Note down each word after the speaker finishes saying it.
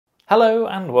Hello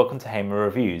and welcome to Hamer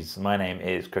Reviews. My name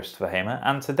is Christopher Hamer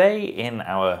and today in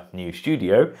our new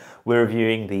studio we're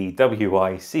reviewing the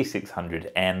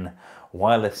WI-C600N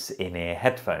wireless in-ear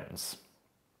headphones.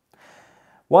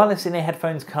 Wireless in-ear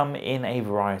headphones come in a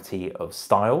variety of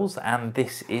styles and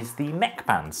this is the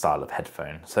neckband style of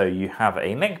headphone. So you have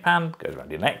a neckband, goes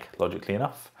around your neck, logically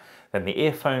enough. Then the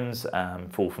earphones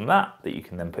fall from that you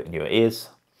can then put in your ears.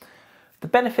 The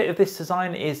benefit of this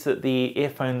design is that the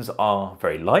earphones are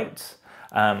very light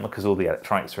because all the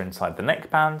electronics are inside the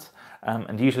neckband,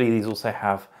 and usually these also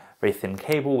have very thin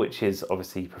cable, which is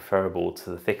obviously preferable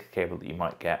to the thicker cable that you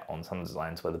might get on some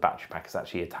designs where the battery pack is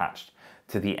actually attached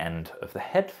to the end of the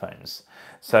headphones.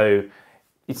 So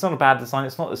it's not a bad design,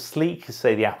 it's not as sleek as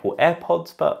say the Apple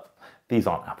AirPods, but these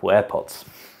aren't Apple AirPods.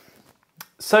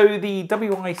 So the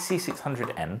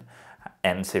WI-C600N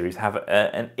series have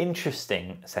an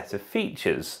interesting set of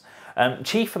features,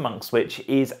 chief amongst which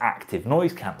is active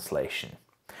noise cancellation.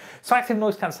 So active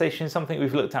noise cancellation is something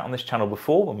we've looked at on this channel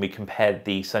before when we compared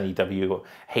the Sony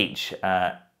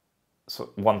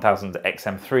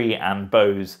WH-1000XM3 and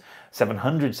Bose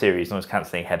 700 series noise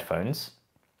cancelling headphones.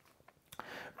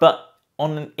 But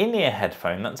on an in-ear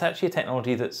headphone, that's actually a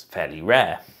technology that's fairly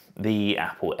rare. The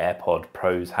Apple AirPod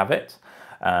Pros have it.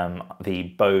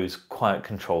 The Bose Quiet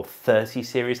Control 30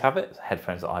 series have it,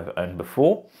 headphones that I've owned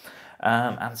before,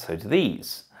 and so do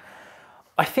these.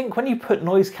 I think when you put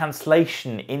noise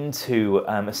cancellation into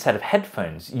a set of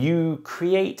headphones, you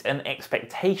create an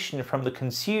expectation from the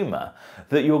consumer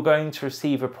that you're going to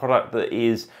receive a product that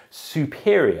is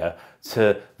superior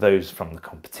to those from the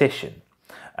competition.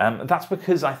 That's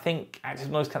because I think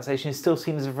active noise cancellation is still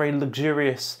seen as a very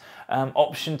luxurious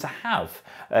option to have.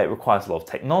 It requires a lot of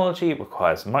technology, it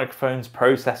requires microphones,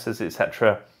 processors,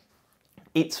 etc.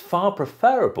 It's far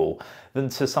preferable than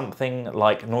to something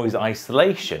like noise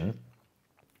isolation,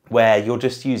 where you're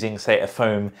just using, say, a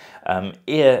foam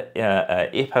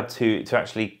earpad to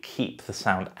actually keep the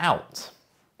sound out.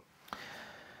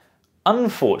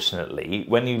 Unfortunately,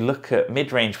 when you look at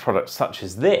mid-range products such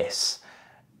as this,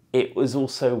 it was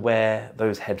also where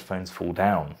those headphones fall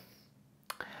down.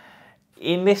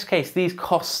 In this case, these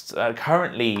cost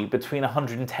currently between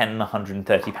 £110 and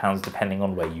 £130 depending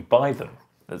on where you buy them.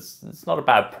 It's not a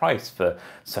bad price for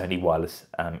Sony wireless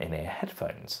in-ear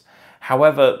headphones.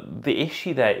 However, the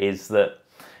issue there is that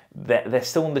they're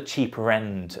still on the cheaper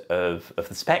end of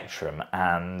the spectrum,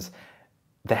 and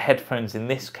the headphones in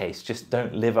this case just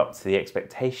don't live up to the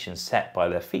expectations set by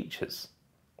their features.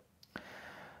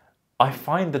 I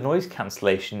find the noise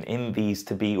cancellation in these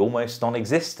to be almost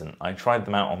non-existent. I tried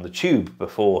them out on the tube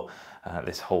before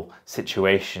this whole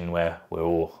situation where we're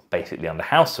all basically under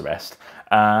house arrest,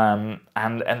 and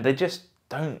they just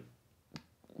don't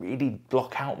really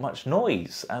block out much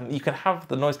noise. You can have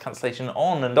the noise cancellation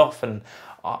on and off, and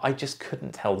I just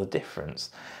couldn't tell the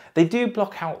difference. They do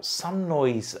block out some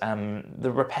noise,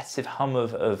 the repetitive hum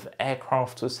of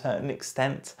aircraft to a certain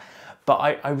extent, but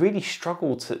I really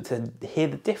struggle to hear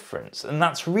the difference. And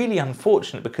that's really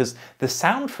unfortunate because the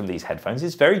sound from these headphones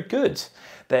is very good.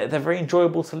 They're very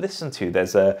enjoyable to listen to.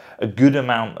 There's a good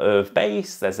amount of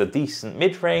bass, there's a decent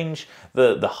mid-range,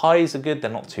 the highs are good,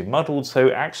 they're not too muddled. So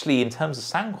actually, in terms of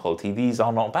sound quality, these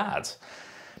are not bad.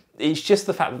 It's just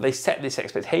the fact that they set this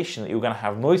expectation that you're going to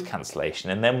have noise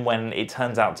cancellation, and then when it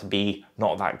turns out to be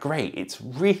not that great, it's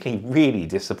really, really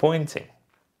disappointing.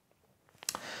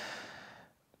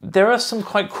 There are some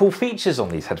quite cool features on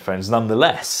these headphones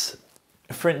nonetheless.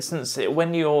 For instance,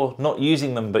 when you're not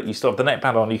using them but you still have the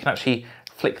neckband on, you can actually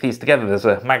flick these together. There's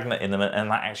a magnet in them and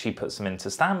that actually puts them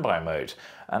into standby mode.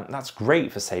 That's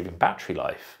great for saving battery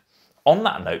life. On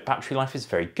that note, battery life is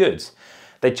very good.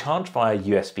 They charge via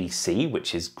USB-C,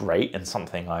 which is great and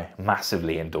something I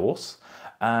massively endorse.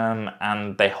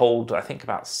 And they hold, I think,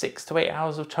 about 6 to 8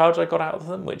 hours of charge I got out of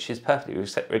them, which is perfectly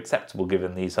acceptable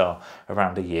given these are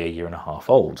around a year and a half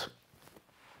old.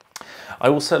 I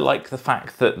also like the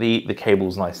fact that the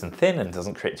cable's nice and thin and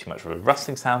doesn't create too much of a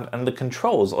rustling sound, and the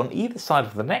controls on either side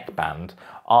of the neckband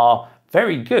are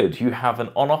very good. You have an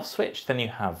on-off switch, then you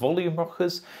have volume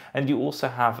rockers, and you also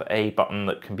have a button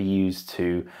that can be used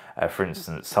to, for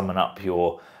instance, summon up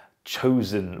your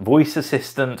chosen voice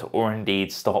assistant, or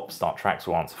indeed start tracks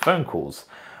or answer phone calls.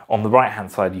 On the right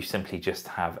hand side you simply just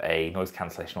have a noise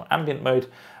cancellation or ambient mode,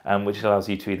 which allows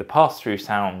you to either pass through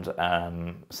sound,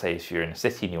 say if you're in a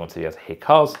city and you want to be able to hear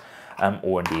cars,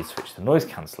 or indeed switch the noise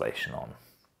cancellation on.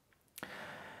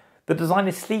 The design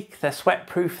is sleek, they're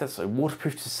sweat-proof, they're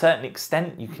waterproof to a certain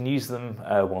extent. You can use them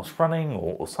whilst running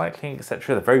or cycling,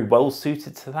 etc. They're very well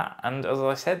suited to that, and as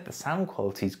I said, the sound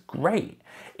quality is great.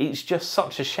 It's just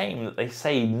such a shame that they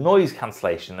say noise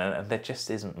cancellation and there just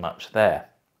isn't much there.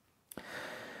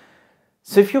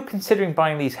 So if you're considering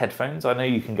buying these headphones, I know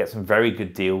you can get some very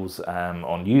good deals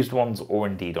on used ones or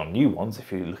indeed on new ones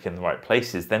if you look in the right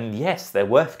places, then yes, they're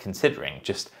worth considering.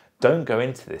 Just don't go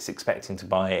into this expecting to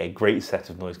buy a great set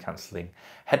of noise cancelling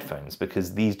headphones,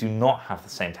 because these do not have the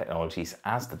same technologies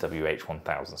as the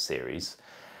WH-1000 series,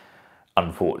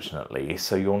 unfortunately,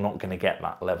 so you're not going to get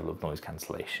that level of noise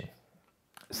cancellation.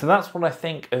 So that's what I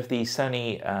think of the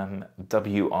Sony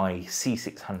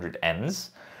WI-C600Ns.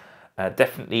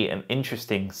 Definitely an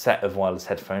interesting set of wireless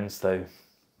headphones, though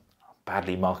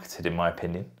badly marketed in my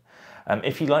opinion.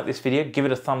 If you like this video, give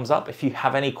it a thumbs up. If you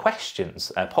have any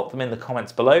questions, pop them in the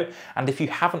comments below. And if you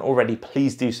haven't already,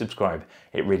 please do subscribe.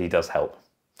 It really does help.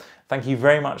 Thank you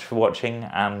very much for watching,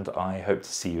 and I hope to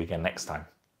see you again next time.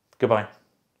 Goodbye.